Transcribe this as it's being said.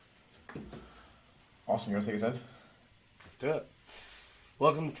Awesome. You want to take us in? Let's do it.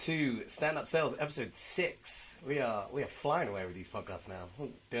 Welcome to Stand Up Sales, episode 6. We are flying away with these podcasts now. We're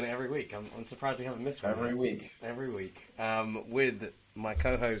doing it every week. I'm surprised we haven't missed one. Every week. Every week. With my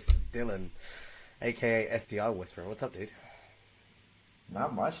co-host, Dylan, a.k.a. SDI Whisperer. What's up, dude?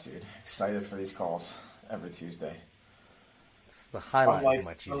 Not much, dude. Excited for these calls every Tuesday. It's the highlight of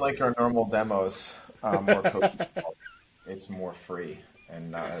my Tuesday. Unlike our normal demos, more coaching, it's more free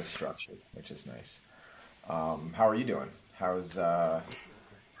and not as structured, which is nice. How are you doing? How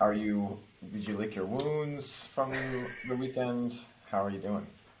are you? Did you lick your wounds from the weekend? How are you doing?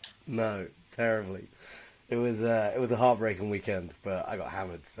 No, terribly. It was a heartbreaking weekend, but I got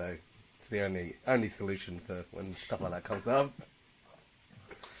hammered, so it's the only solution for when stuff like that comes up.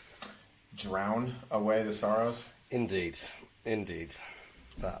 Drown away the sorrows? Indeed.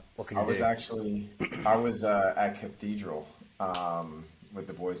 But what can you do? I was at Cathedral with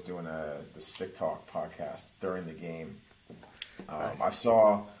the boys doing the Stick Talk podcast during the game. Nice.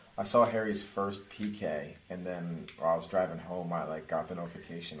 I saw Harry's first PK, and then while I was driving home, I got the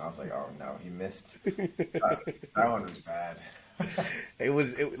notification. I was like, "Oh no, he missed." That one was bad.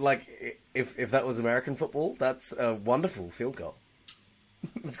 If that was American football, that's a wonderful field goal.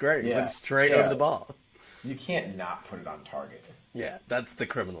 It was great. Yeah. It went straight over the bar. You can't not put it on target. Yeah, that's the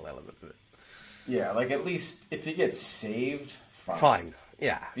criminal element of it. Yeah, at least if you get saved, fine. Fine.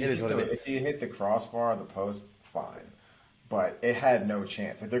 Yeah, it is what it is. If you hit the crossbar, the post, fine. But it had no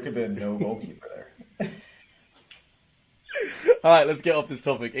chance. There could have been no goalkeeper there. All right, let's get off this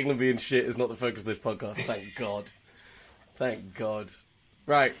topic. England being shit is not the focus of this podcast. Thank God. Thank God.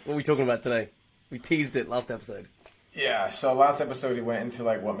 Right, what are we talking about today? We teased it last episode. Yeah, so last episode we went into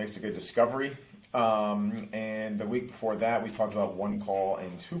what makes a good discovery. And the week before that, we talked about 1 call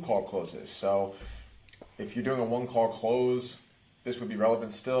and 2 call closes. So if you're doing a 1 call close, this would be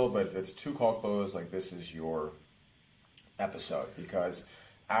relevant still. But if it's 2 call close, this is your episode. Because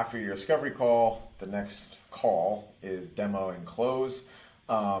after your discovery call, the next call is demo and close.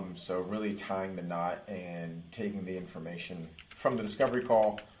 So really tying the knot and taking the information from the discovery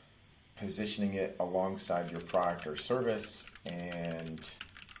call, positioning it alongside your product or service, and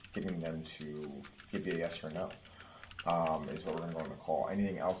getting them to give you a yes or no is what we're going to go on the call.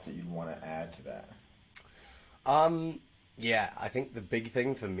 Anything else that you want to add to that? Yeah, I think the big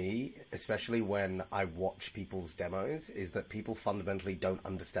thing for me, especially when I watch people's demos, is that people fundamentally don't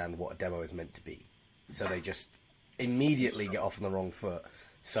understand what a demo is meant to be. So they just immediately get off on the wrong foot.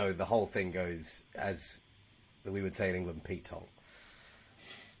 So the whole thing goes, as we would say in England, Pete Tong.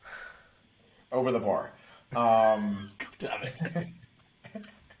 Over the bar. God damn it.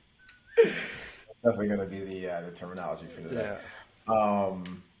 Definitely going to be the terminology for today. Yeah.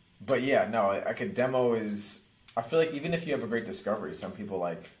 But yeah, no, a demo is. I feel like even if you have a great discovery, some people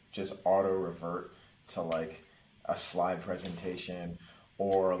just auto revert to a slide presentation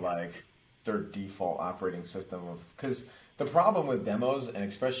or their default operating system because the problem with demos, and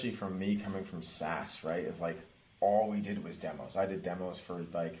especially from me coming from SaaS, right, is all we did was demos. I did demos for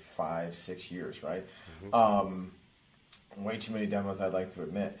 5-6 years, right? Mm-hmm. Way too many demos, I'd like to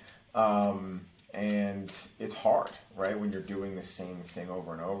admit. And it's hard, right, when you're doing the same thing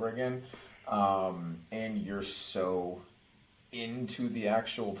over and over again. And you're so into the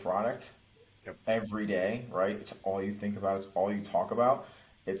actual product every day, right? It's all you think about. It's all you talk about.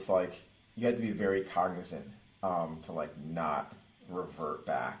 It's you have to be very cognizant to not revert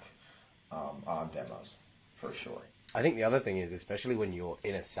back on demos for sure. I think the other thing is, especially when you're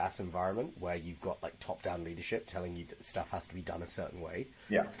in a SaaS environment where you've got top-down leadership telling you that stuff has to be done a certain way.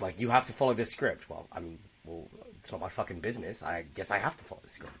 Yeah. It's you have to follow this script. Well, it's not my fucking business. I guess I have to follow the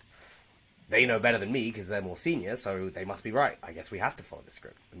script. They know better than me because they're more senior, so they must be right. I guess we have to follow the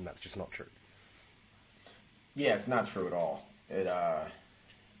script, and that's just not true. Yeah, it's not true at all. It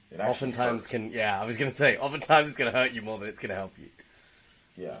oftentimes hurts. Oftentimes it's going to hurt you more than it's going to help you.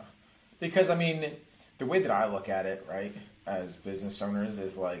 Yeah. Because, the way that I look at it, right, as business owners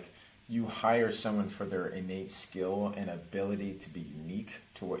is you hire someone for their innate skill and ability to be unique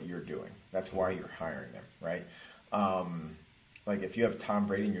to what you're doing. That's why you're hiring them, right? If you have Tom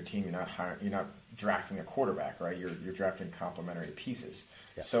Brady in your team, you're not drafting a quarterback, right? You're drafting complementary pieces.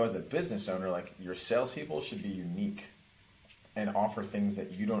 Yeah. So as a business owner, your salespeople should be unique and offer things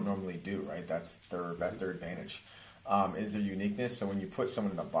that you don't normally do, right? That's their advantage. Is their uniqueness. So when you put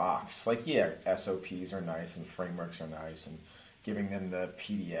someone in a box, SOPs are nice and frameworks are nice and giving them the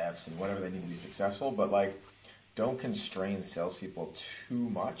PDFs and whatever they need to be successful, but don't constrain salespeople too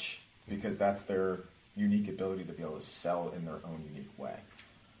much because that's their unique ability to be able to sell in their own unique way.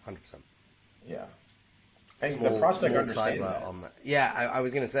 100%. Yeah. And the prospect understands that. Yeah, I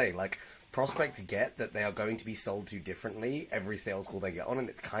was going to say, prospects get that they are going to be sold to differently every sales call they get on, and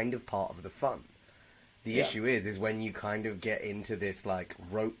it's kind of part of the fun. The issue is when you kind of get into this like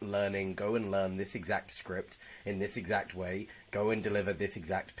rote learning, go and learn this exact script in this exact way, go and deliver this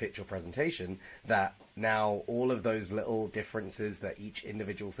exact pitch or presentation, that now all of those little differences that each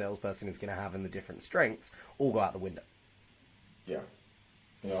individual salesperson is going to have in the different strengths all go out the window. Yeah,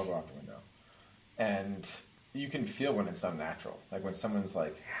 they all go out the window. And you can feel when it's unnatural. Like when someone's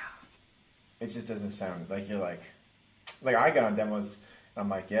like, it just doesn't sound like you're like I get on demos. I'm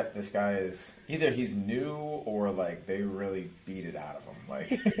like, yep, this guy is either he's new or like they really beat it out of him.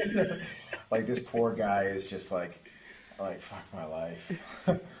 Like, like this poor guy is just like fuck my life.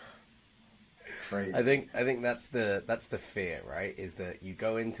 Crazy. I think that's the fear, right? Is that you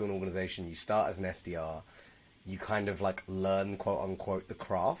go into an organization, you start as an SDR, you kind of like learn quote unquote the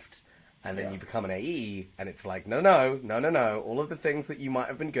craft, and then you become an AE, and it's like no, all of the things that you might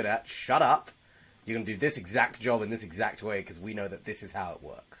have been good at, shut up. You're going to do this exact job in this exact way because we know that this is how it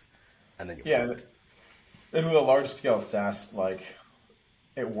works. And then you're and with a large-scale SaaS, like,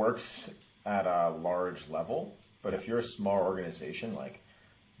 it works at a large level. But if you're a small organization, like,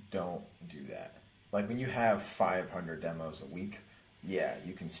 don't do that. Like, when you have 500 demos a week, yeah,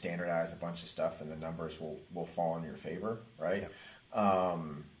 you can standardize a bunch of stuff and the numbers will fall in your favor, right? Yeah.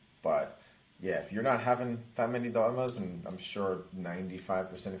 But... yeah, if you're not having that many demos, and I'm sure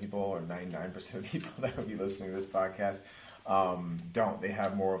 95% of people or 99% of people that would be listening to this podcast don't. They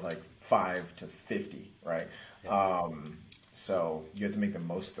have more of like 5 to 50, right? Yeah. So you have to make the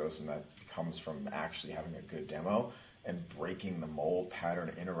most of those, and that comes from actually having a good demo and breaking the mold,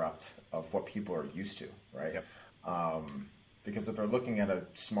 pattern, interrupt of what people are used to, right? Yep. Because if they're looking at a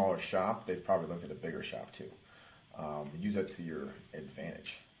smaller shop, they've probably looked at a bigger shop too. Use that to your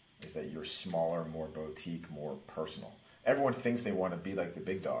advantage. Is that you're smaller, more boutique, more personal. Everyone thinks they want to be like the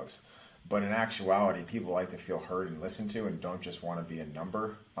big dogs, but in actuality, people like to feel heard and listened to, and don't just want to be a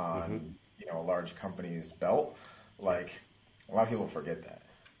number on a large company's belt. Like a lot of people forget that.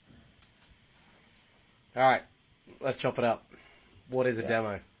 All right, let's chop it up. What is a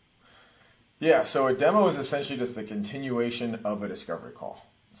demo? Yeah, so a demo is essentially just the continuation of a discovery call.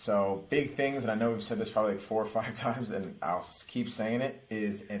 So big things, and I know we've said this probably like 4 or 5 times, and I'll keep saying it,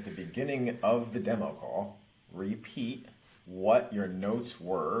 is at the beginning of the demo call, repeat what your notes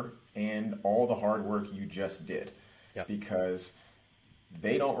were and all the hard work you just did. Yep. Because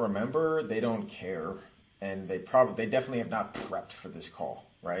they don't remember, they don't care, and they definitely have not prepped for this call,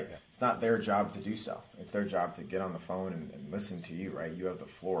 right? Yeah. It's not their job to do so. It's their job to get on the phone and listen to you, right? You have the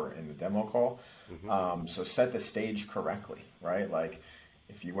floor in the demo call. So set the stage correctly, right? Like,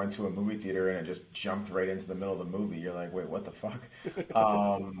 if you went to a movie theater and it just jumped right into the middle of the movie, you're like, wait, what the fuck?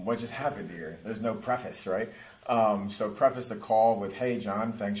 What just happened here? There's no preface, right? So preface the call with, hey,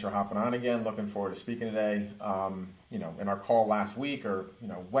 John, thanks for hopping on again. Looking forward to speaking today. In our call last week or,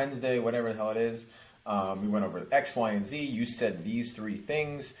 Wednesday, whatever the hell it is, we went over X, Y, and Z. You said these 3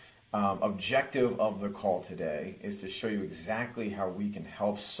 things. Objective of the call today is to show you exactly how we can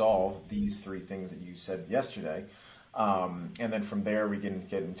help solve these 3 things that you said yesterday. And then from there we can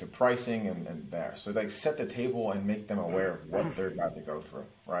get into pricing and there. So like set the table and make them aware of what they're about to go through,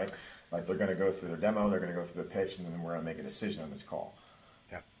 right? Like they're going to go through their demo, they're going to go through the pitch, and then we're going to make a decision on this call.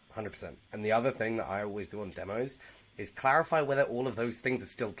 Yeah, 100%. And the other thing that I always do on demos is clarify whether all of those things are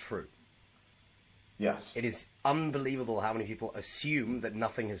still true. Yes. It is unbelievable how many people assume that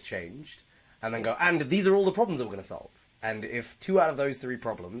nothing has changed and then go, and these are all the problems that we're going to solve. And if 2 out of those 3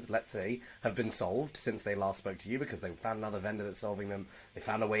 problems, let's say, have been solved since they last spoke to you because they found another vendor that's solving them, they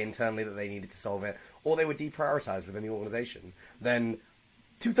found a way internally that they needed to solve it, or they were deprioritized within the organization, then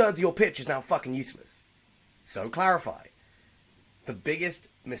 2/3 of your pitch is now fucking useless. So clarify. The biggest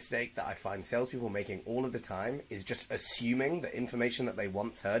mistake that I find salespeople making all of the time is just assuming that information that they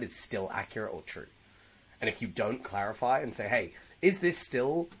once heard is still accurate or true. And if you don't clarify and say, hey, is this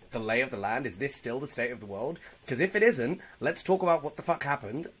still the lay of the land? Is this still the state of the world? Because if it isn't, let's talk about what the fuck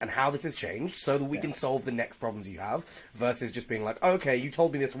happened and how this has changed so that we can solve the next problems you have versus just being like, okay, you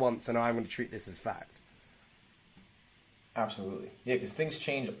told me this once, so now I'm going to treat this as fact. Absolutely. Yeah, because things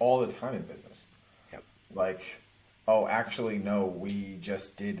change all the time in business. Yep. Like, oh, actually, no, we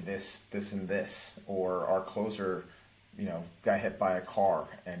just did this, this, and this. Or our closer, got hit by a car,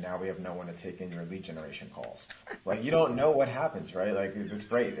 and now we have no one to take in your lead generation calls. Like, you don't know what happens, right? Like, it's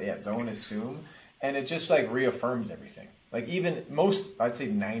great. Yeah, don't assume. And it just, like, reaffirms everything. Like, even I'd say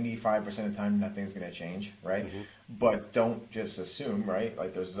 95% of the time, nothing's going to change, right? Mm-hmm. But don't just assume, right?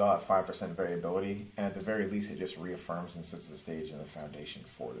 Like, there's 5% variability. And at the very least, it just reaffirms and sets the stage and the foundation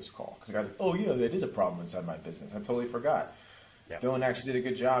for this call. Because the guy's like, oh, yeah, that is a problem inside my business. I totally forgot. Yep. Dylan actually did a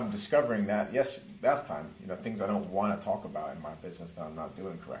good job discovering that, yes, last time, things I don't want to talk about in my business that I'm not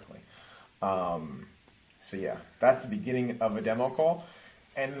doing correctly. So yeah, that's the beginning of a demo call.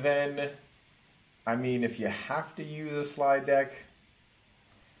 And then, if you have to use a slide deck,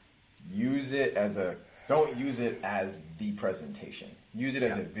 don't use it as the presentation. Use it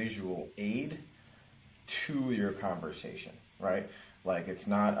as a visual aid to your conversation, right? Like, it's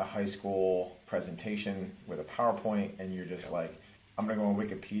not a high school presentation with a PowerPoint and you're just like, I'm going to go on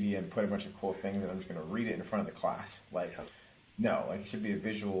Wikipedia and put a bunch of cool things and I'm just going to read it in front of the class. Like, no, like, it should be a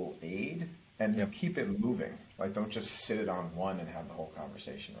visual aid and keep it moving. Like, don't just sit it on one and have the whole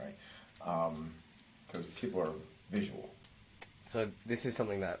conversation, right? Because people are visual. So this is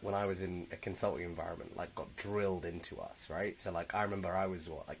something that when I was in a consulting environment, like, got drilled into us, right? So, like, I remember I was,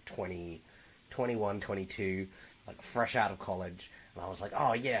 21, 22, like, fresh out of college. And I was like,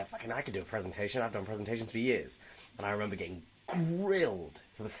 oh, yeah, fucking, I could do a presentation. I've done presentations for years. And I remember getting grilled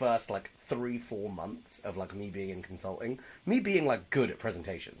for the first, 3-4 months of, me being in consulting. Me being, good at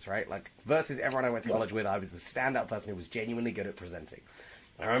presentations, right? Like, versus everyone I went to college with, I was the standout person who was genuinely good at presenting.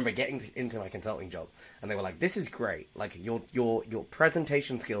 I remember getting into my consulting job, and they were like, this is great. Like, your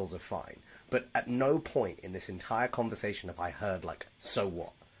presentation skills are fine. But at no point in this entire conversation have I heard, so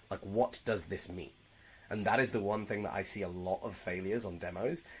what? Like, what does this mean? And that is the one thing that I see a lot of failures on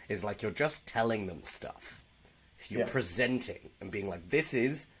demos, is, you're just telling them stuff. So you're presenting and being like, this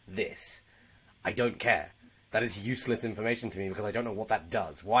is this. I don't care. That is useless information to me because I don't know what that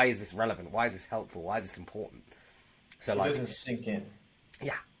does. Why is this relevant? Why is this helpful? Why is this important? So, it doesn't sink in.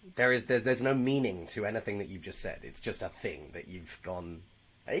 Yeah, there's no meaning to anything that you've just said. It's just a thing that you've gone,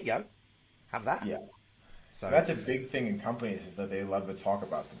 there you go, have that. Yeah. So that's a big thing in companies, is that they love to talk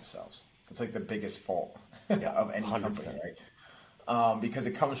about themselves. It's like the biggest fault of any 100%. Company, right? Because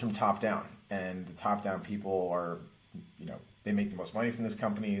it comes from top down, and the top down people are, they make the most money from this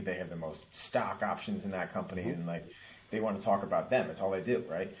company. They have the most stock options in that company, and they want to talk about them. It's all they do,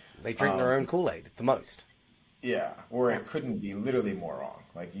 right? They drink their own Kool-Aid the most. Yeah, or it couldn't be literally more wrong.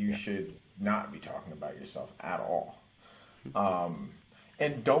 Like, you should not be talking about yourself at all.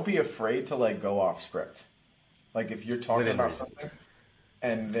 And don't be afraid to, go off script. Like, if you're talking about something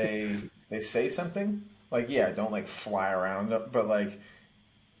and they say something, don't, fly around, but,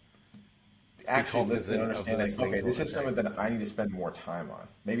 actually listen and understand, okay, this is something that I need to spend more time on.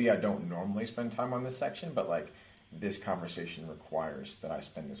 Maybe I don't normally spend time on this section, but, this conversation requires that I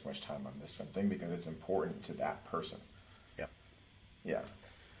spend this much time on this something because it's important to that person. Yep. Yeah.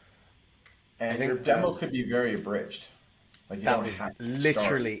 And your demo could be very abridged. Like, you don't have to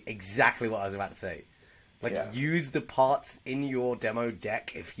literally exactly what I was about to say. Use the parts in your demo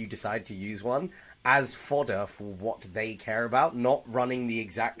deck, if you decide to use one, as fodder for what they care about, not running the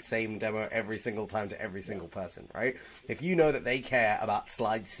exact same demo every single time to every single person, right? If you know that they care about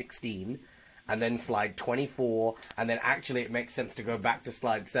slide 16 and then slide 24, and then actually it makes sense to go back to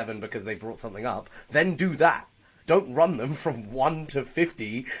slide 7 because they brought something up, then do that. Don't run them from 1 to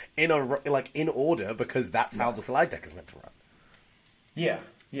 50 in order, because that's how the slide deck is meant to run. Yeah,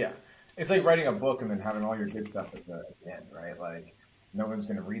 yeah. It's like writing a book and then having all your good stuff at the end, right? Like, no one's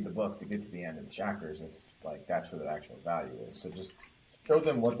going to read the book to get to the end of the chapters if, that's where the actual value is. So just show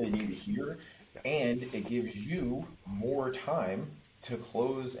them what they need to hear, and it gives you more time to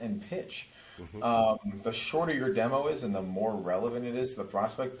close and pitch. The shorter your demo is and the more relevant it is to the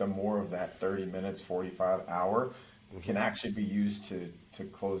prospect, the more of that 30 minutes, 45 hour can actually be used to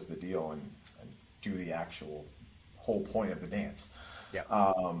close the deal and do the actual whole point of the dance. Yeah.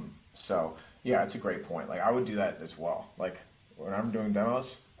 So yeah, it's a great point. I would do that as well. When I'm doing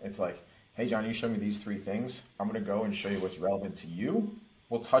demos, it's hey John, you show me these 3 things. I'm going to go and show you what's relevant to you.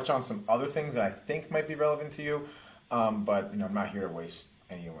 We'll touch on some other things that I think might be relevant to you. But I'm not here to waste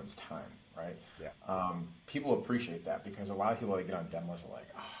anyone's time. Right? Yeah. People appreciate that, because a lot of people that get on demos are like,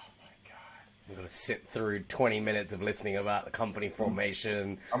 oh my God. I'm going to sit through 20 minutes of listening about the company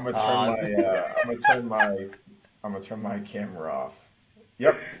formation. I'm going to turn my camera off.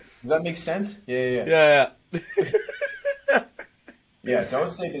 Yep. Does that make sense? Yeah. Yeah, don't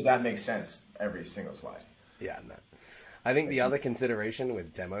say, does that make sense, every single slide. Yeah, no. I think the other consideration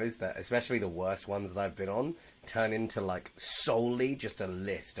with demos, that especially the worst ones that I've been on, turn into solely just a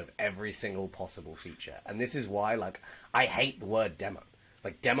list of every single possible feature. And this is why I hate the word demo.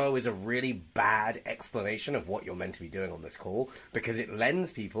 Demo is a really bad explanation of what you're meant to be doing on this call, because it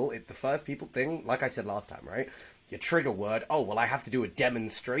lends people, the first people thing, like I said last time, right? Your trigger word, oh, well, I have to do a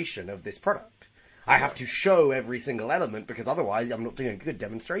demonstration of this product. I have to show every single element, because otherwise I'm not doing a good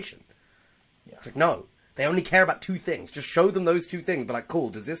demonstration. Yeah. It's no. They only care about 2 things. Just show them those 2 things. Be cool,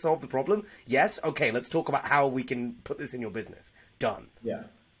 does this solve the problem? Yes? Okay, let's talk about how we can put this in your business. Done. Yeah.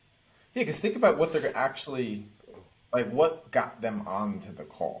 Yeah, because think about what they're actually, like, what got them onto the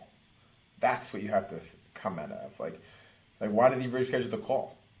call. That's what you have to come out of. Like why did he reschedule the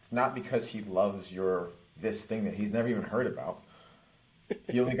call? It's not because he loves this thing that he's never even heard about.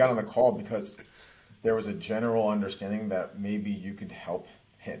 He only got on the call because there was a general understanding that maybe you could help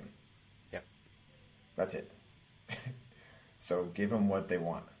him. Yep. That's it. So give them what they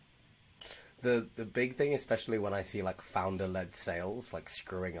want. The big thing, especially when I see like founder-led sales like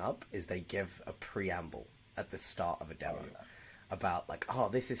screwing up, is they give a preamble at the start of a demo about like, oh,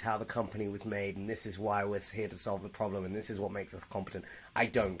 this is how the company was made, and this is why we're here to solve the problem, and this is what makes us competent. I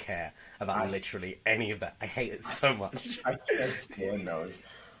don't care about literally any of that. I hate it so much. I can't stand those.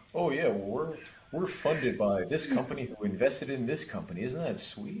 Oh yeah, well, we're funded by this company who invested in this company. Isn't that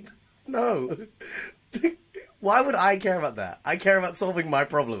sweet? No. Why would I care about that? I care about solving my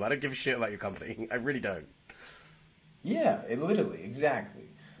problem. I don't give a shit about your company. I really don't. Yeah, literally, exactly.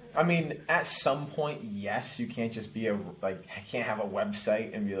 I mean, at some point, yes, you can't just be can't have a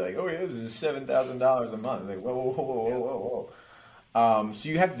website and be like, oh yeah, this is $7,000 a month. Like, whoa, whoa, whoa, whoa, whoa. So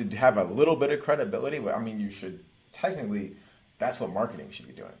you have to have a little bit of credibility. But I mean, you should technically, that's what marketing should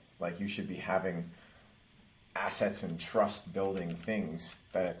be doing. Like, you should be having assets and trust building things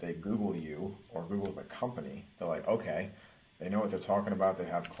that if they Google you or Google the company, they're like, okay, they know what they're talking about. They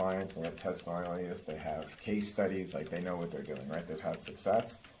have clients, they have testimonials, they have case studies. Like, they know what they're doing, right? They've had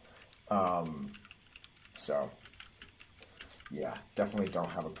success. So yeah, definitely don't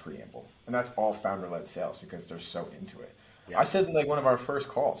have a preamble. And that's all founder-led sales because they're so into it. Yeah. I said in like one of our first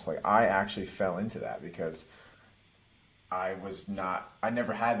calls, like I actually fell into that because I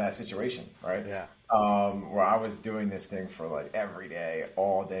never had that situation, right? Yeah. Where I was doing this thing for like every day,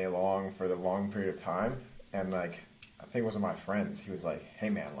 all day long for the long period of time. And like, I think it was one of my friends, he was like, hey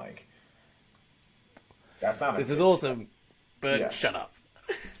man, like, that's not this is awesome, but yeah. Shut up.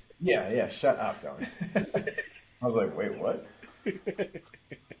 Yeah, shut up, Dylan. I was like, wait, what?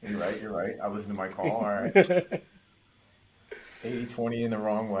 You're right. I listened to my call, all right. 80-20 in the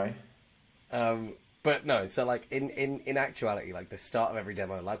wrong way. But no, so like in actuality, like the start of every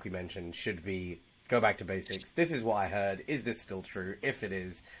demo, like we mentioned, should be go back to basics. This is what I heard. Is this still true? If it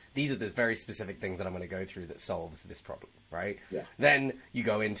is, these are the very specific things that I'm going to go through that solves this problem, right? Yeah. Then you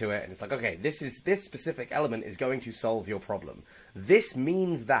go into it and it's like, okay, this specific element is going to solve your problem. This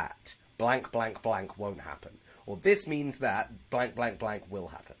means that blank, blank, blank won't happen. Or this means that blank, blank, blank will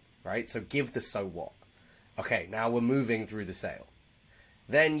happen, right? So give the so what. Okay, now we're moving through the sale.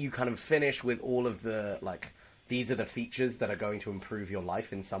 Then you kind of finish with all of the, like, these are the features that are going to improve your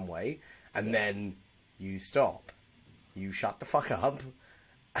life in some way. And then you stop. You shut the fuck up.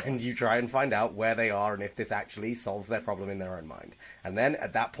 And you try and find out where they are and if this actually solves their problem in their own mind. And then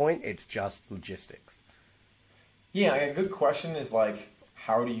at that point, it's just logistics. Yeah, a good question is like,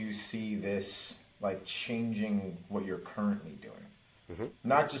 how do you see this like changing what you're currently doing? Mm-hmm.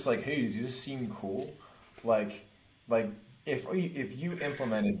 Not just like, hey, does this seem cool? Like if you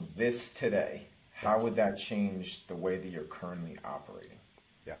implemented this today, how would that change the way that you're currently operating?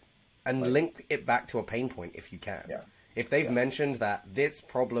 Yeah, and like, link it back to a pain point if you can. Yeah. If they've mentioned that this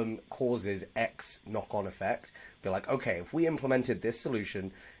problem causes X knock-on effect, be like, okay, if we implemented this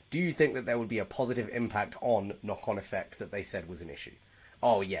solution, do you think that there would be a positive impact on knock-on effect that they said was an issue?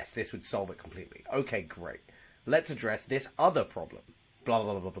 Oh, yes, this would solve it completely. Okay, great. Let's address this other problem. Blah,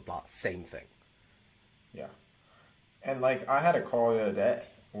 blah, blah, blah, blah, blah. Same thing. Yeah. And, like, I had a call the other day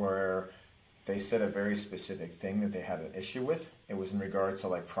where they said a very specific thing that they had an issue with. It was in regards to,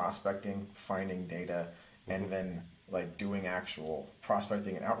 like, prospecting, finding data, and then like doing actual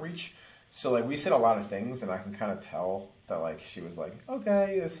prospecting and outreach. So like we said a lot of things and I can kind of tell that like she was like,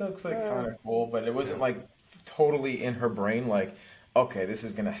 okay, this looks like kind of cool, but it wasn't like totally in her brain like, okay, this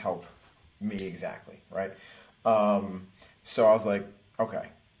is going to help me exactly, right? So I was like, okay,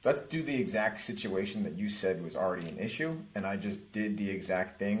 let's do the exact situation that you said was already an issue, and I just did the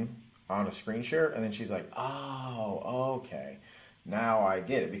exact thing on a screen share, and then she's like, oh, okay, now I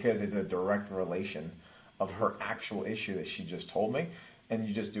get it, because it's a direct relation of her actual issue that she just told me, and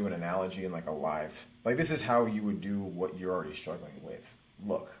you just do an analogy in like a live, like this is how you would do what you're already struggling with.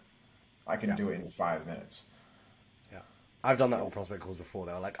 Look, I can do it in 5 minutes. Yeah, I've done that on prospect calls before.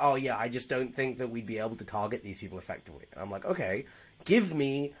 They were like, oh yeah, I just don't think that we'd be able to target these people effectively. And I'm like, okay, give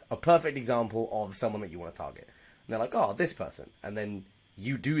me a perfect example of someone that you want to target. And they're like, oh, this person. And then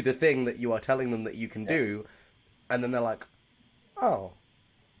you do the thing that you are telling them that you can do, and then they're like, oh,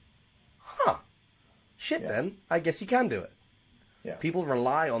 huh. Shit, then, I guess you can do it. Yeah. People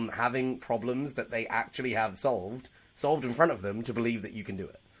rely on having problems that they actually have solved in front of them to believe that you can do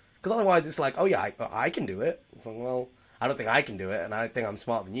it. Because otherwise it's like, oh yeah, I can do it. It's like, well, I don't think I can do it, and I think I'm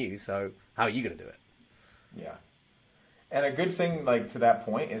smarter than you. So how are you going to do it? Yeah. And a good thing, like, to that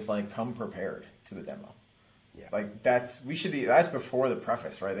point is, like, come prepared to the demo. Yeah. Like, that's before the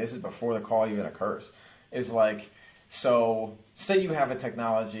preface, right? This is before the call even occurs. Is like, so say you have a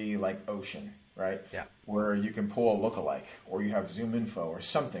technology like Ocean, right? Yeah. Where you can pull a lookalike, or you have Zoom Info or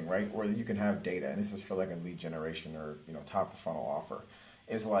something, right? Where you can have data, and this is for like a lead generation or, you know, top of funnel offer.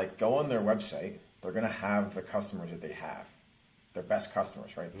 Is like, go on their website. They're going to have the customers that they have. Their best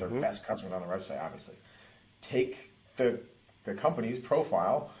customers, right? Their best customers on the website, obviously. Take the company's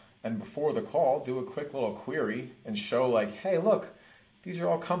profile, and before the call, do a quick little query and show like, hey, look, these are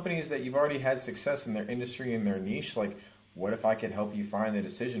all companies that you've already had success in their industry and their niche. Like, what if I could help you find the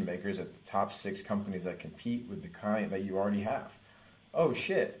decision makers at the top 6 companies that compete with the client that you already have? Oh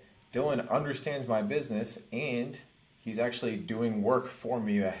shit, Dylan understands my business and he's actually doing work for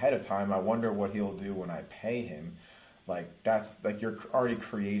me ahead of time. I wonder what he'll do when I pay him. Like, that's like, you're already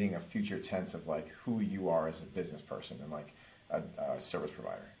creating a future tense of like who you are as a business person and like a service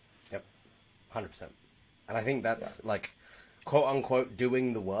provider. Yep, 100%. And I think that's like, quote unquote,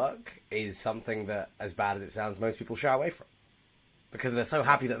 doing the work is something that, as bad as it sounds, most people shy away from, because they're so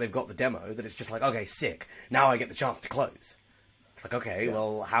happy that they've got the demo that it's just like, okay, sick, now I get the chance to close. It's like, okay,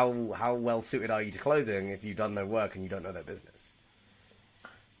 well, how well suited are you to closing if you've done no work and you don't know their business?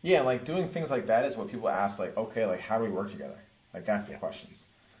 Yeah, like doing things like that is what people ask, like, okay, like, how do we work together? Like, that's the questions.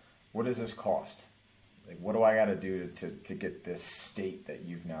 What does this cost? Like, what do I got to do to get this state that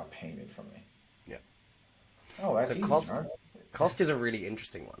you've now painted for me? Yeah. Oh, that's so easy, cost, huh? cost is a really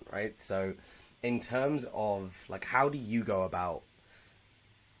interesting one, right? So in terms of, like, how do you go about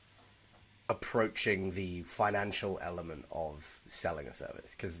approaching the financial element of selling a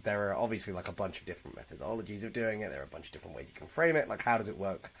service? Because there are obviously like a bunch of different methodologies of doing it. There are a bunch of different ways you can frame it. Like, how does it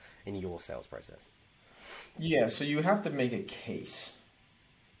work in your sales process? Yeah, so you have to make a case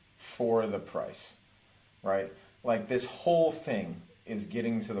for the price, right? Like, this whole thing is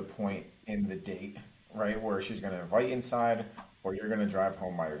getting to the point in the date, right, where she's going to invite you inside or you're going to drive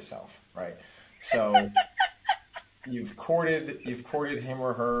home by yourself, right? So you've courted him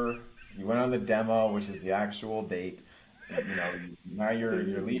or her. You went on the demo, which is the actual date. You know, now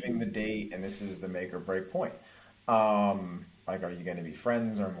you're leaving the date, and this is the make or break point. Like, are you going to be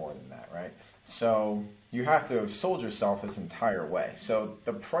friends or more than that, right? So you have to have sold yourself this entire way. So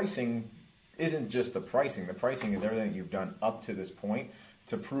the pricing isn't just the pricing. The pricing is everything you've done up to this point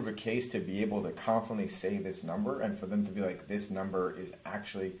to prove a case to be able to confidently say this number, and for them to be like, this number is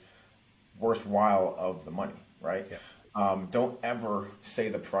actually worthwhile of the money, right? Yeah. Don't ever say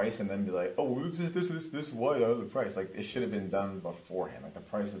the price and then be like, oh, this is why the price. Like, it should have been done beforehand. Like, the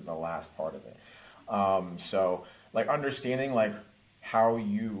price is the last part of it. So, like, understanding like how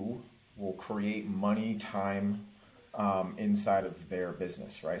you will create money, time, inside of their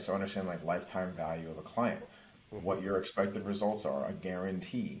business, right? So understand like lifetime value of a client, what your expected results are, a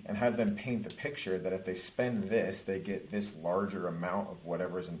guarantee, and have them paint the picture that if they spend this, they get this larger amount of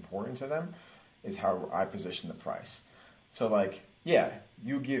whatever is important to them, is how I position the price. So like, yeah,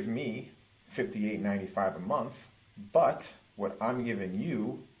 you give me $58.95 a month, but what I'm giving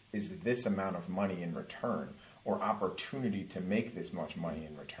you is this amount of money in return, or opportunity to make this much money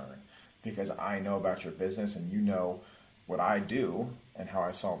in return, because I know about your business and you know what I do and how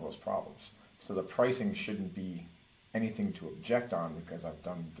I solve those problems. So the pricing shouldn't be anything to object on because I've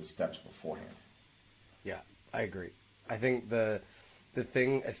done the steps beforehand. Yeah, I agree. I think the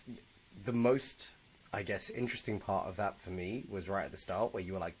thing, the most, I guess, interesting part of that for me was right at the start, where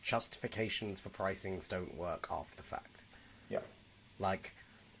you were like, justifications for pricings don't work after the fact. Yeah. Like,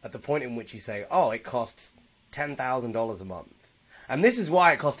 at the point in which you say, oh, it costs $10,000 a month, and this is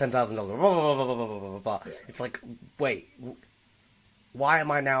why it costs $10,000. It's like, wait, why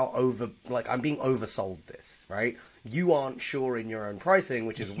am I now I'm being oversold this, right? You aren't sure in your own pricing,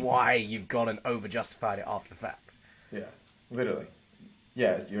 which is why you've gone and over-justified it after the fact. Yeah, literally.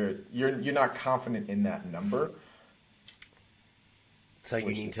 Yeah, you're not confident in that number. So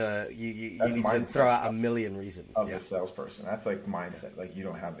you need to throw out a million reasons of the salesperson. That's like mindset. Like, you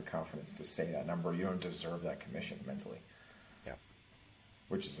don't have the confidence to say that number. You don't deserve that commission mentally. Yeah,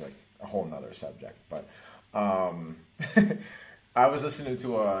 which is like a whole nother subject. But I was listening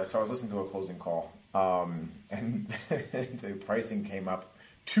to a closing call, and the pricing came up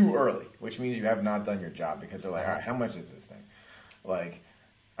too early, which means you have not done your job, because they're like, all right, how much is this thing? Like,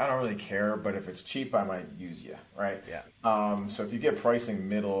 I don't really care, but if it's cheap, I might use you, right? Yeah. So if you get pricing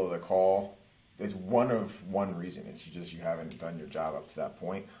middle of the call, there's one reason. It's you haven't done your job up to that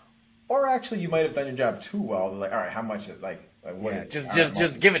point. Or actually, you might have done your job too well. They're like, all right, how much is, like what is it?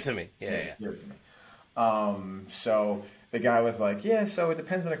 Just give it to me. Yeah. Just give it to me. So the guy was like, yeah, so it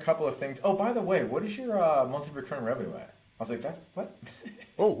depends on a couple of things. Oh, by the way, what is your monthly recurring revenue at? I was like, that's what?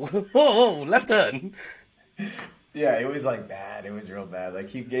 Oh, left turn. Yeah, it was like bad. It was real bad. Like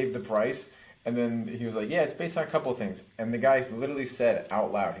he gave the price and then he was like, yeah, it's based on a couple of things. And the guy literally said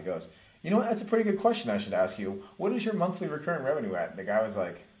out loud, he goes, you know what? That's a pretty good question I should ask you. What is your monthly recurring revenue at? And the guy was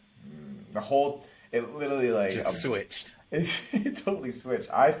like, it literally like Just switched. It totally switched.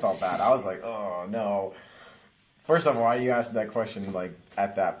 I felt bad. I was like, oh no. First of all, why you asked that question like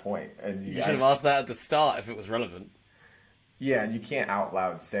at that point? And You should have asked that at the start if it was relevant. Yeah, and you can't out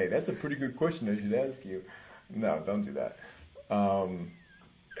loud say, that's a pretty good question I should ask you. No, don't do that.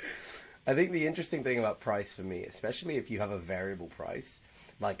 I think the interesting thing about price for me, especially if you have a variable price,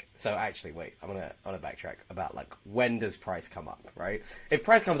 like, so actually, wait, I'm gonna backtrack about like when does price come up, right? If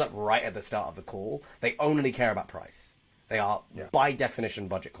price comes up right at the start of the call, they only care about price. They are by definition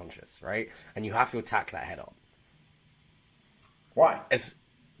budget conscious, right? And you have to attack that head on. Why?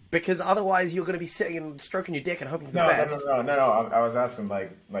 Because otherwise you're going to be sitting and stroking your dick and hoping for the best. No. I was asking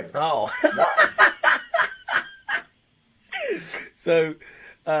like. Oh. Why? So.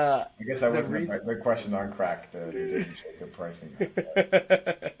 I guess I wasn't the question on crack. The pricing.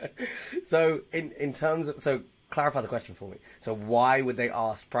 So in terms of clarify the question for me. So why would they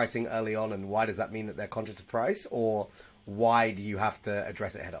ask pricing early on, and why does that mean that they're conscious of price, or why do you have to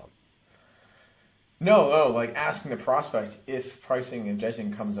address it head on? No, like asking the prospect if pricing and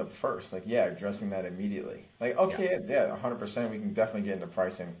judging comes up first. Like, yeah, addressing that immediately. Like, okay, yeah, 100%. We can definitely get into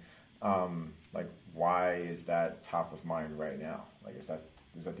pricing. Like, why is that top of mind right now? Like, is that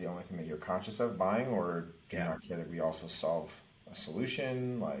the only thing that you're conscious of buying, or do you not care that we also solve a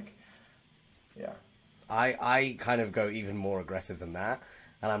solution? Like, yeah. I kind of go even more aggressive than that,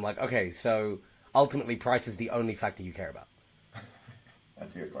 and I'm like, okay, so ultimately, price is the only factor you care about.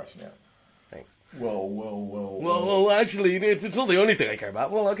 That's a good question. Yeah. Thanks. Well, actually, it's not the only thing I care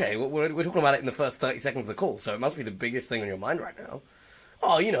about. Well, okay, we're talking about it in the first 30 seconds of the call, so it must be the biggest thing on your mind right now.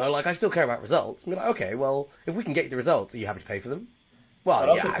 Oh, like, I still care about results. I'm like, okay, well, if we can get you the results, are you happy to pay for them? Well, it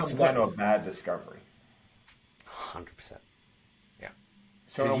also comes down to a bad discovery. 100%. Yeah.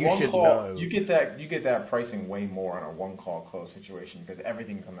 So in a one call, you get that pricing way more on a one call close situation because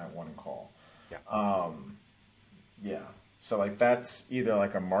everything's on that one call. Yeah. Yeah. So like that's either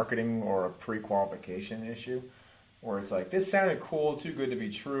like a marketing or a pre-qualification issue, where it's like this sounded cool, too good to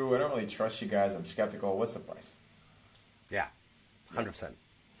be true. I don't really trust you guys. I'm skeptical. What's the price? Yeah, 100%.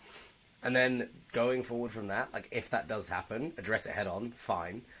 And then going forward from that, like if that does happen, address it head on,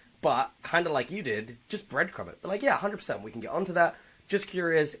 fine. But kind of like you did, just breadcrumb it. But like, yeah, 100%, we can get onto that. Just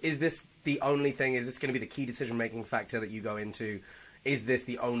curious, is this the only thing? Is this going to be the key decision-making factor that you go into? Is this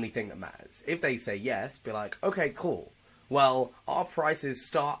the only thing that matters? If they say yes, be like, okay, cool. Well, our prices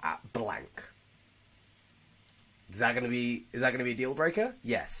start at blank. Is that going to be a deal breaker?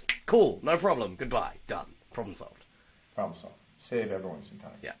 Yes. Cool. No problem. Goodbye. Done. Problem solved. Problem solved. Save everyone some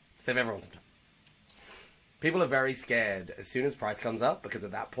time. Yeah. Save everyone some time. People are very scared as soon as price comes up because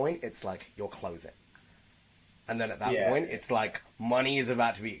at that point it's like you're closing. And then at that point it's like money is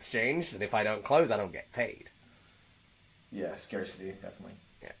about to be exchanged, and if I don't close, I don't get paid. Yeah, scarcity, definitely.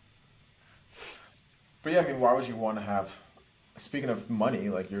 Yeah. But yeah, I mean, why would you want to have, speaking of money,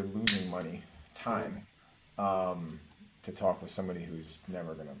 like you're losing money, time, to talk with somebody who's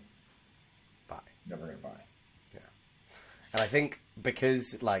never going to buy. Yeah. And I think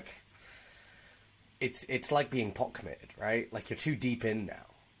because, like, it's like being pot committed, right? Like, you're too deep in now.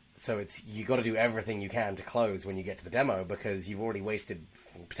 So you got to do everything you can to close when you get to the demo because you've already wasted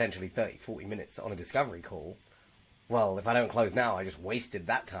potentially 30, 40 minutes on a discovery call. Well, if I don't close now, I just wasted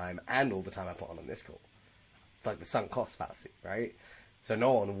that time and all the time I put on this call. It's like the sunk cost fallacy, right? So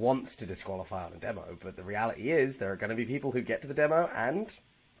no one wants to disqualify on a demo, but the reality is there are going to be people who get to the demo and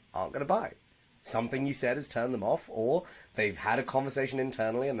aren't going to buy. Something you said has turned them off, or they've had a conversation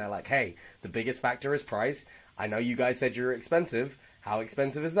internally and they're like, hey, the biggest factor is price. I know you guys said you were expensive. How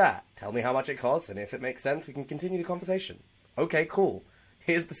expensive is that? Tell me how much it costs, and if it makes sense, we can continue the conversation. Okay, cool.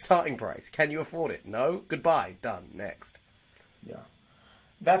 Here's the starting price. Can you afford it? No? Goodbye. Done. Next. Yeah.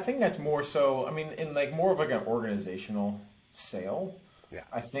 That thing that's more so, I mean, in like more of like an organizational sale, yeah.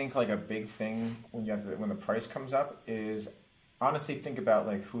 I think like a big thing when when the price comes up is honestly think about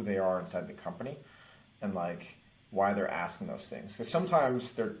like who they are inside the company and like why they're asking those things. Because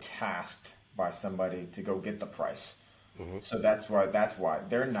sometimes they're tasked by somebody to go get the price. Mm-hmm. So that's why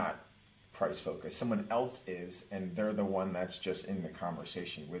they're not price focused. Someone else is, and they're the one that's just in the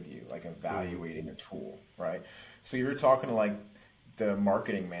conversation with you, like evaluating a tool, right? So you're talking to like the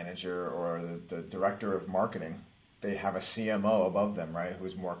marketing manager or the director of marketing. They have a CMO above them, right?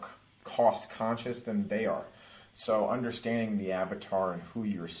 Who's more cost conscious than they are. So understanding the avatar and who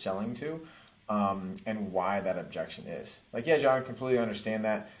you're selling to, and why that objection is. Like, yeah, John, I completely understand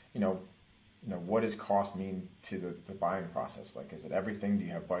that. What does cost mean to the buying process? Like, is it everything? Do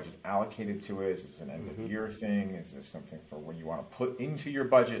you have budget allocated to it? Is this an end of year thing? Is this something for when you want to put into your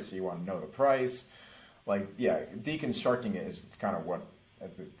budget, so you want to know the price? Like, yeah, deconstructing it is kind of what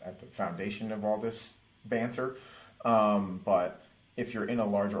at the foundation of all this banter. But if you're in a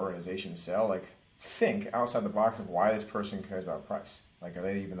larger organization sale, like, think outside the box of why this person cares about price. Like, are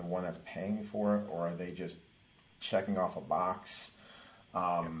they even the one that's paying for it, or are they just checking off a box?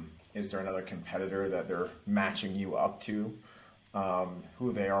 Is there another competitor that they're matching you up to,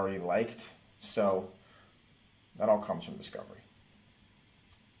 who they already liked? So that all comes from discovery.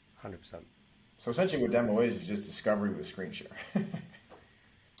 100%. So essentially what demo is just discovery with screen share.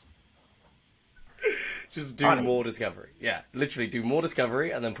 Just do more discovery. Yeah, literally do more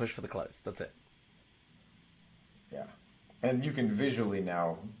discovery and then push for the close. That's it. Yeah. And you can visually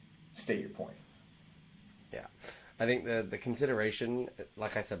now state your point. Yeah. I think the consideration,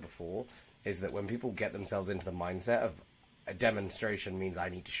 like I said before, is that when people get themselves into the mindset of a demonstration means I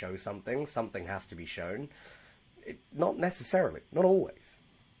need to show something has to be shown. Not necessarily, not always.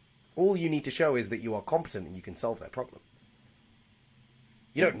 All you need to show is that you are competent and you can solve their problem.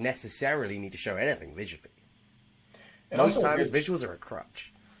 You don't necessarily need to show anything visually. And most times, visuals are a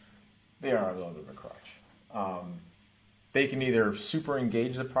crutch. They are a little bit of a crutch. They can either super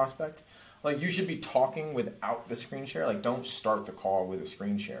engage the prospect. Like, you should be talking without the screen share. Like, don't start the call with a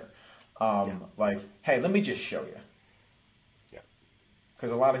screen share. Like, hey, let me just show you. Yeah.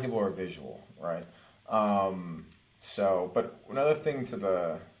 Because a lot of people are visual, right? But another thing to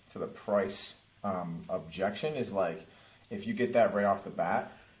the price objection is, like, if you get that right off the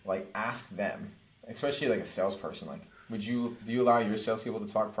bat, like, ask them, especially like a salesperson, like, do you allow your salespeople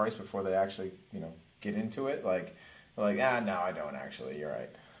to talk price before they actually, get into it? Like, no, I don't actually. You're right.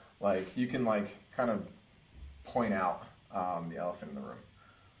 Like, you can, like, kind of point out the elephant in the room.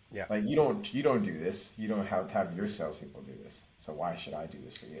 Yeah. Like, you don't do this. You don't have to have your salespeople do this. So why should I do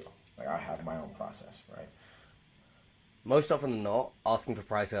this for you? Like, I have my own process, right? Most often than not, asking for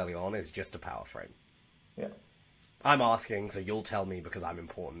price early on is just a power frame. Yeah. I'm asking, so you'll tell me because I'm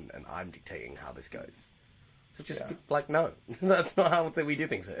important and I'm dictating how this goes. So just be like, no, that's not how we do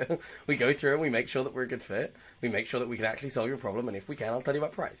things here. We go through and we make sure that we're a good fit. We make sure that we can actually solve your problem. And if we can, I'll tell you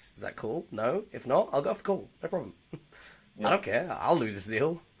about price. Is that cool? No? If not, I'll go off the call. No problem. Yeah. I don't care. I'll lose this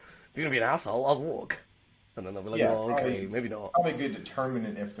deal. If you're going to be an asshole, I'll walk. And then they'll be like, well, okay, maybe not. Probably a good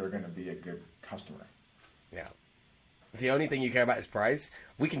determinant if they're going to be a good customer. Yeah. If the only thing you care about is price,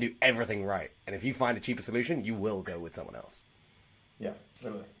 we can do everything right. And if you find a cheaper solution, you will go with someone else. Yeah,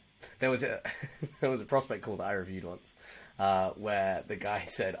 literally. There was a prospect call that I reviewed once, where the guy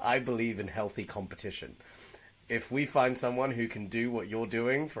said, I believe in healthy competition. If we find someone who can do what you're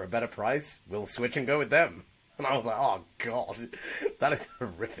doing for a better price, we'll switch and go with them. And I was like, oh, God, that is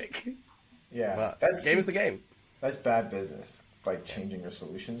horrific. Yeah. But the game is the game. That's bad business, like changing your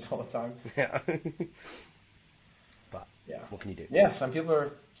solutions all the time. Yeah. But what can you do? Yeah, some people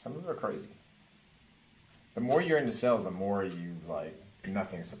are crazy. The more you're into sales, the more you, like,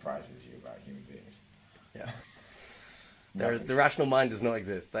 nothing surprises you about human beings. Yeah. The rational mind does not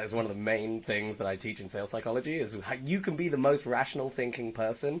exist. That is one of the main things that I teach in sales psychology, is how you can be the most rational thinking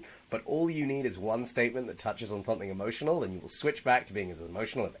person, but all you need is one statement that touches on something emotional, and you will switch back to being as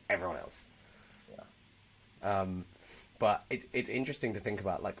emotional as everyone else. Yeah. But it's interesting to think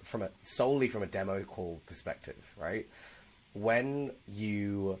about, like, solely from a demo call perspective, right? When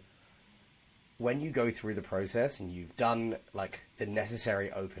you go through the process and you've done, like, the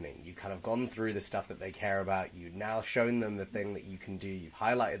necessary opening, you've kind of gone through the stuff that they care about, you've now shown them the thing that you can do, you've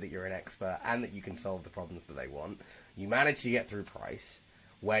highlighted that you're an expert and that you can solve the problems that they want, you manage to get through price,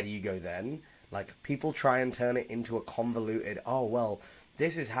 where do you go then? Like, people try and turn it into a convoluted, oh, well,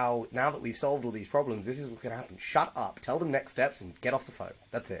 this is how, now that we've solved all these problems, this is what's going to happen. Shut up, tell them next steps and get off the phone.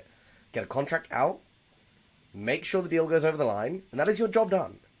 That's it. Get a contract out, make sure the deal goes over the line, and that is your job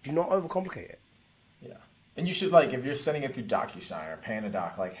done. Do not overcomplicate it. Yeah. And you should, like, if you're sending it through DocuSign or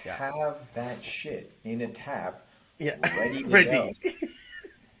PandaDoc, like, have that shit in a tab ready to go.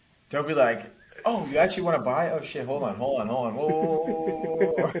 Don't be like, oh, you actually want to buy? Oh, shit, hold on.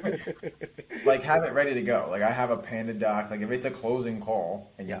 Whoa. Like, have it ready to go. Like, I have a PandaDoc. Like, if it's a closing call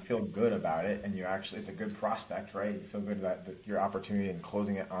and you feel good about it and it's a good prospect, right? You feel good about your opportunity in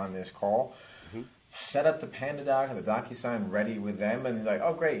closing it on this call. Mm-hmm. Set up the PandaDoc and the DocuSign ready with them, and they're like,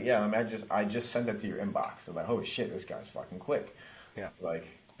 "Oh, great, yeah." I just sent it to your inbox. They're like, "Oh shit, this guy's fucking quick." Yeah. Like,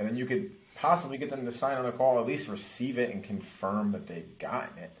 and then you could possibly get them to sign on the call, or at least receive it and confirm that they've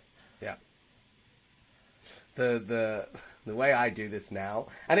gotten it. the way I do this now,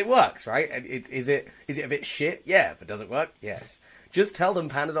 and it works, right? And is it a bit shit? Yeah, but does it work? Yes. Just tell them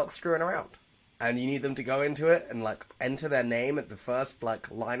PandaDoc's screwing around, and you need them to go into it and like enter their name at the first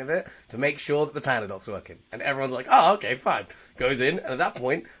like line of it to make sure that the PandaDoc's working. And everyone's like, oh, okay, fine. Goes in, and at that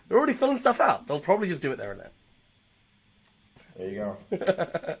point, they're already filling stuff out. They'll probably just do it there and then. There you go.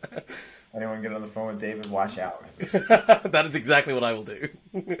 Anyone get on the phone with David, watch out. That is exactly what I will do.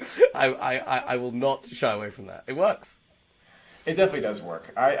 I will not shy away from that. It works. It definitely does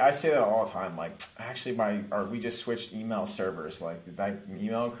work. I say that all the time. Like, actually, we just switched email servers. Like, did that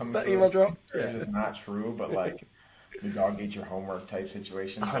email come that through? Email drop? It's just not true, but like, your dog ate your homework type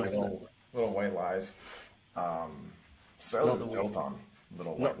situations. Little white lies. Sales is built on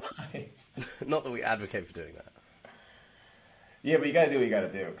little white lies. Not that we advocate for doing that. Yeah, but you gotta do what you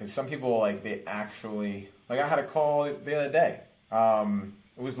gotta do. Because some people, like, they actually... Like, I had a call the other day.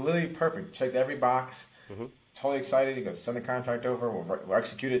 It was literally perfect. Checked every box. Mm-hmm. Totally excited. He goes, send the contract over. We'll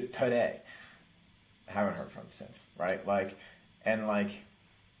execute it today. Haven't heard from him since, right? Like, and like,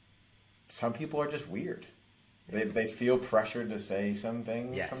 some people are just weird. They feel pressured to say some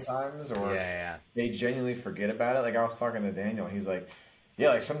things sometimes, or they genuinely forget about it. Like, I was talking to Daniel, and he's like, yeah,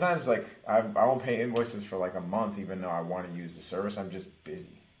 like sometimes like I won't pay invoices for like a month, even though I want to use the service. I'm just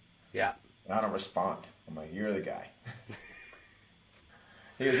busy. Yeah. And I don't respond. I'm like, you're the guy.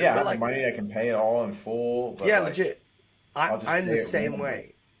 He goes, yeah, I have like, the money, I can pay it all in full. But yeah, like, legit. I'm the same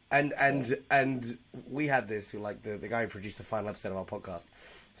way. And we had this, like the guy who produced the final episode of our podcast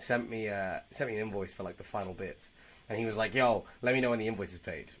sent me an invoice for like the final bits. And he was like, yo, let me know when the invoice is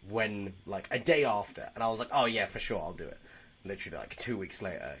paid. When, like, a day after. And I was like, oh yeah, for sure, I'll do it. Literally, like, 2 weeks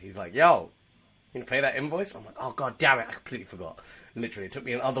later, he's like, yo, you gonna pay that invoice? I'm like, oh god damn it, I completely forgot. Literally, it took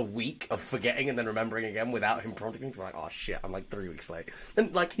me another week of forgetting and then remembering again without him prompting me. I'm like, oh shit, I'm like 3 weeks late.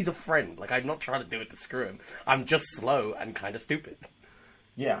 And like, he's a friend. Like, I'm not trying to do it to screw him. I'm just slow and kind of stupid.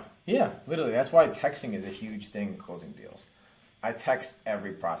 Yeah, literally. That's why texting is a huge thing in closing deals. I text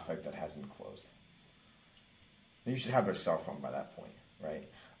every prospect that hasn't closed. You should have their cell phone by that point, right?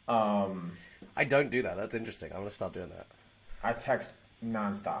 I don't do that. That's interesting. I'm gonna start doing that. I text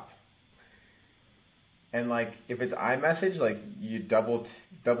nonstop. And like, if it's iMessage, like you double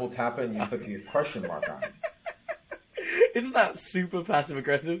tap it and you put the question mark on it. Isn't that super passive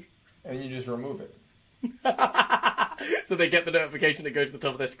aggressive? And you just remove it. So they get the notification, it goes to the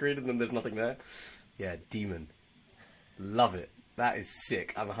top of their screen, and then there's nothing there. Yeah, demon. Love it. That is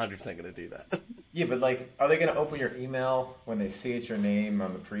sick. I'm 100% going to do that. Yeah, but like, are they going to open your email when they see it's your name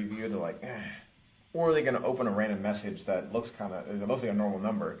on the preview? They're like, eh. Or are they going to open a random message that looks like a normal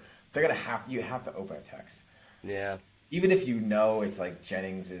number? You have to open a text. Yeah. Even if you know it's like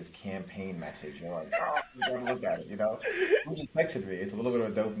Jennings's campaign message, you're like, oh, you gotta look at it, you know? Who just texted me? It's a little bit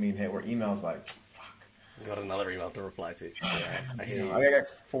of a dopamine hit where email's like, fuck. Got another email to reply to. Yeah, I got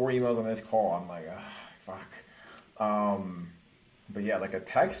 4 emails on this call. I'm like, fuck. But yeah, like a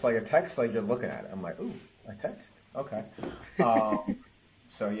text, like you're looking at it. I'm like, ooh, a text. Okay.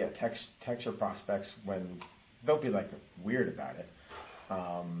 So yeah, text your prospects when, don't be like weird about it.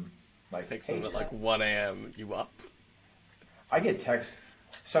 Like text them at like 1 a.m. You up? I get texts.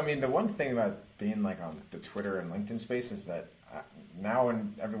 So I mean, the one thing about being like on the Twitter and LinkedIn space is that now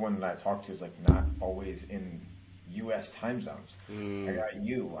and everyone that I talk to is like not always in U.S. time zones.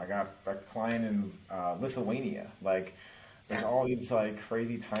 I got a client in Lithuania. Like, there's all these like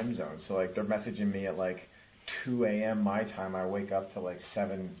crazy time zones. So like they're messaging me at like 2 a.m. my time. I wake up to like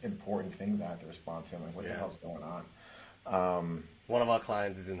 7 important things I have to respond to. I'm like, what the hell's going on? One of our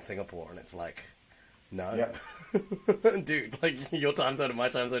clients is in Singapore, and it's like, no. Yep. Dude, like, your time zone and my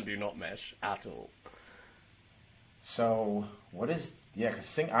time zone do not mesh at all. So, because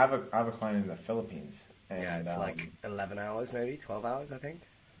I have a client in the Philippines. And, yeah, it's like 11 hours, maybe 12 hours, I think.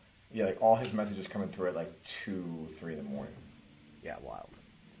 Yeah, like all his messages coming through at like 2, 3 in the morning. Yeah, wild.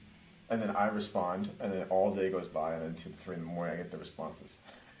 And then I respond, and then all day goes by, and then 2 to 3 in the morning I get the responses.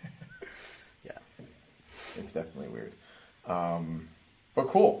 Yeah. It's definitely weird. But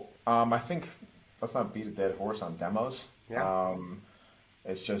cool. I think let's not beat a dead horse on demos. Yeah.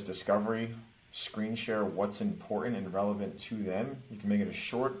 It's just discovery, screen share what's important and relevant to them. You can make it as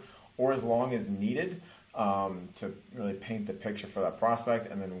short or as long as needed to really paint the picture for that prospect.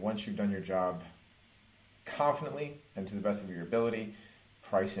 And then once you've done your job confidently and to the best of your ability,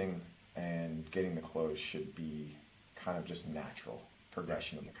 pricing and getting the close should be kind of just natural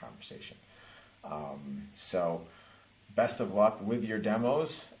progression of the conversation. So best of luck with your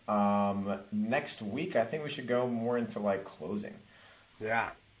demos. Next week, I think we should go more into like closing. Yeah.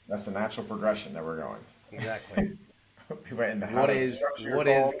 That's the natural progression that we're going. Exactly. We went into what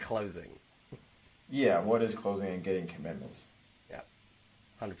is closing? Yeah, what is closing and getting commitments? Yeah,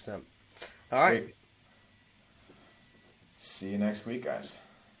 100%. All right. Great. See you next week, guys.